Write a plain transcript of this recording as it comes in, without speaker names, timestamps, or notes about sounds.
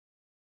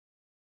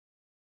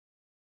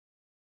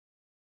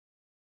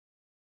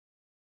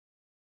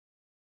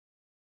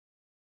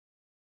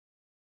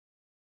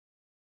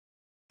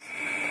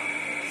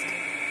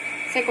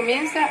Se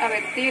comienza a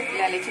vertir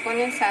la leche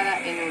condensada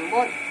en un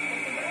bol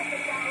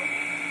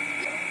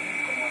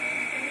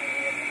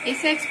y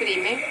se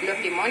exprimen los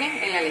limones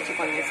en la leche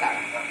condensada.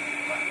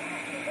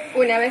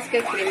 Una vez que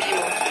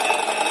exprimimos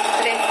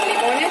 3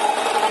 limones,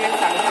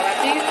 comenzamos a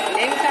batir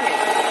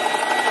lentamente.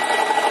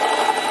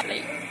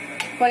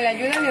 Con la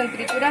ayuda de un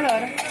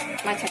triturador,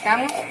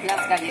 machacamos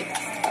las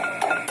galletas.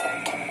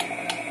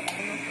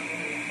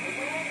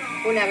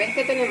 Una vez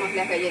que tenemos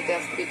las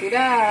galletas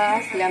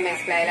trituradas, la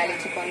mezcla de la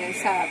leche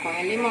condensada con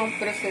el limón,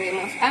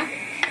 procedemos a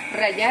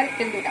rallar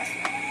el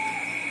durazno.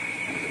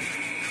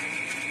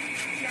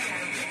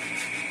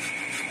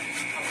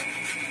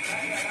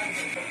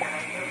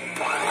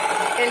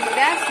 El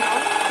durazno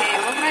que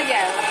hemos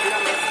rallado lo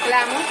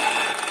mezclamos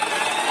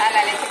a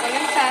la leche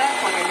condensada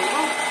con el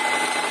limón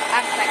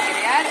hasta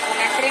crear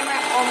una crema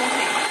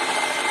homogénea.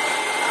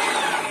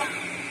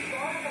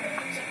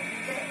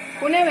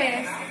 Una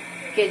vez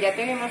que ya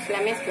tenemos la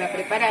mezcla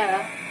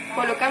preparada,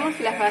 colocamos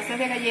las bases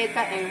de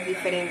galleta en los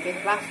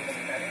diferentes vasos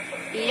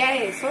y a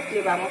eso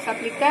le vamos a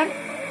aplicar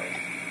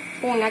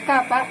una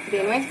capa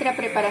de nuestra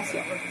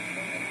preparación.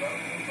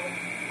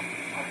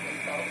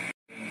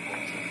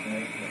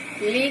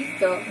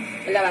 Listo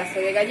la base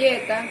de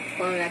galleta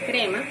con la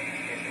crema,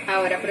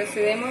 ahora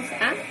procedemos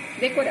a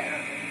decorar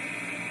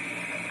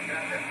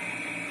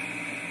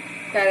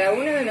cada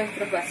uno de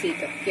nuestros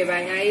vasitos que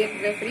van a ir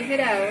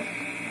refrigerados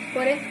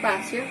por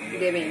espacio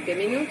de 20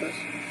 minutos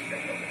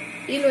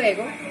y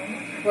luego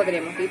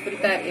podremos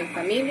disfrutar en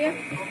familia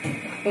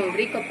un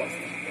rico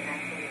postre.